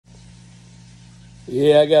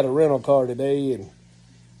Yeah, I got a rental car today and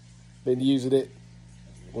been using it.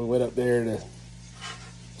 We went up there to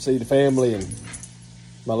see the family, and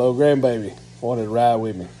my little grandbaby wanted to ride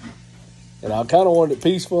with me. And I kind of wanted it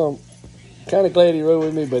peaceful. I'm kind of glad he rode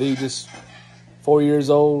with me, but he just 4 years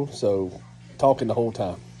old, so talking the whole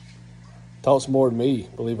time. Talks more than me,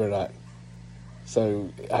 believe it or not. So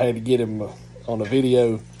I had to get him on a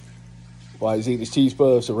video while he's eating his cheese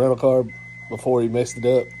puffs, a rental car, before he messed it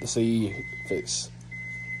up, to see if it's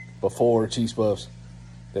before cheese puffs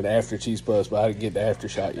than after cheese puffs, but I didn't get the after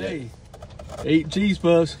shot yet. Hey, ate cheese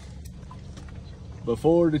puffs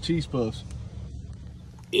before the cheese puffs.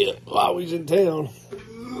 Yeah, while we was in town,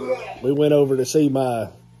 we went over to see my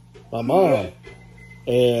mom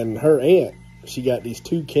and her aunt. She got these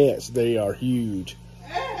 2 cats. They are huge.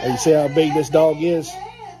 And you see how big this dog is?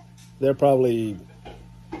 They're probably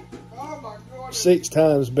 6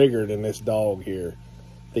 times bigger than this dog here,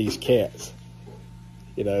 these cats.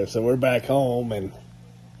 You know, so we're back home, and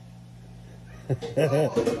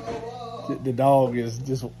the dog is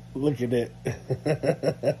just looking at,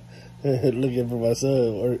 looking for my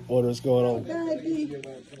son. What's going on?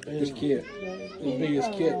 Biggest cat. The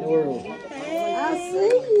biggest cat in the world. I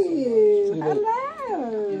see you.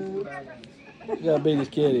 Hello. Look how big this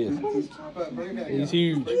cat is. He's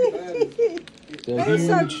huge. He's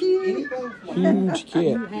so cute. Huge cat.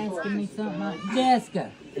 You asking me something like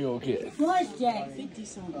Jessica? Big old cat. What's Jack? 50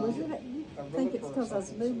 something. Was it? I think it's because I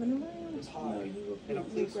was moving around. No, you were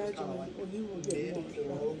graduating, or you were getting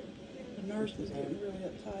more. The nurse was getting really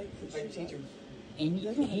uptight. And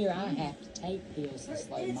here I have to take pills to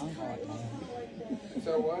slow my heart down.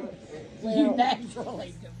 So what? Well, you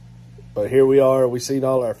naturally do. But here we are. We seen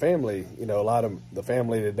all our family. You know, a lot of the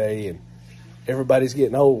family today, and everybody's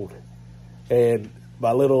getting old. And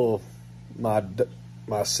my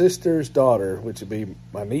sister's daughter, which would be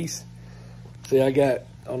my niece. See, I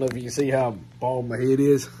don't know if you can see how bald my head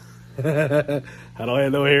is. I don't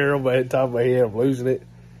have no hair on my top of my head. I'm losing it.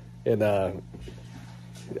 And I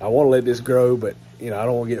want to let this grow, but, you know, I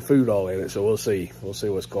don't want to get food all in it. So we'll see. We'll see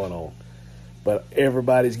what's going on. But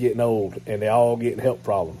everybody's getting old, and they're all getting health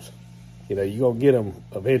problems. You know, you're going to get them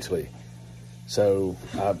eventually. So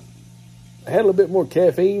I had a little bit more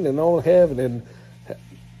caffeine than I normally have, and then,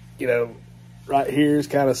 you know, right here is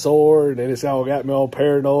kind of sore, and then it's all got me all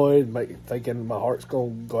paranoid, thinking my heart's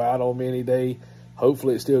going to go out on me any day.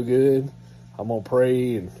 Hopefully it's still good. I'm going to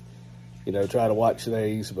pray and, you know, try to watch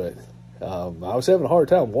things, but I was having a hard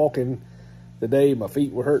time walking today. My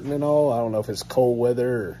feet were hurting and all. I don't know if it's cold weather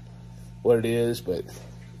or what it is, but,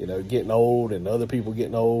 you know, getting old and other people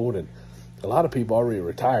getting old, and a lot of people already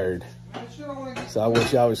retired. So I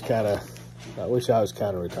wish I was kind of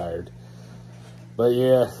retired. But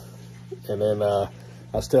yeah, and then I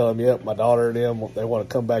was telling them, yep, my daughter and them, they want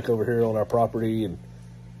to come back over here on our property, and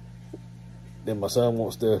then my son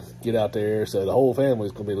wants to get out there, so the whole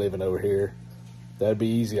family's going to be living over here. That'd be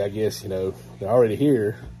easy, I guess. You know, they're already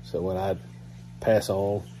here, so when I pass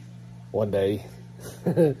on one day,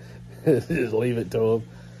 just leave it to them.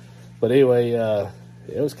 But anyway,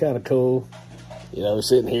 it was kind of cool, you know,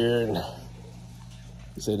 sitting here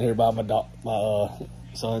by my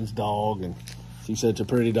son's dog, and she's such a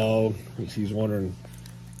pretty dog. And she's wondering,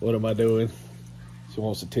 what am I doing? She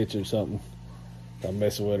wants attention or something. I'm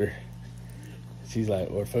messing with her. She's like,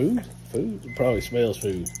 "What, food? Food? It probably smells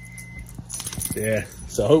food." Yeah.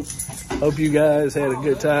 So hope you guys had a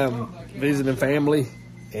good time visiting family,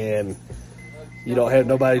 and you don't have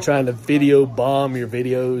nobody trying to video bomb your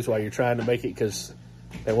videos while you're trying to make it, because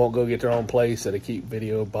they won't go get their own place, so they keep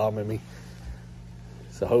video bombing me.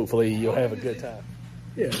 So hopefully you'll have a good time.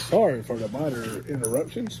 Yeah, sorry for the minor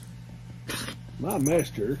interruptions. My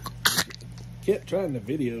master kept trying to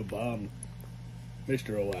video bomb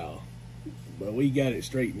Mr. O'Wow, but we got it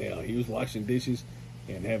straight now. He was washing dishes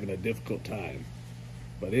and having a difficult time,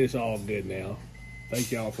 but it's all good now.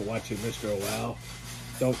 Thank y'all for watching Mr. O'Wow.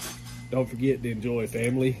 Don't forget to enjoy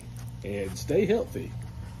family and stay healthy.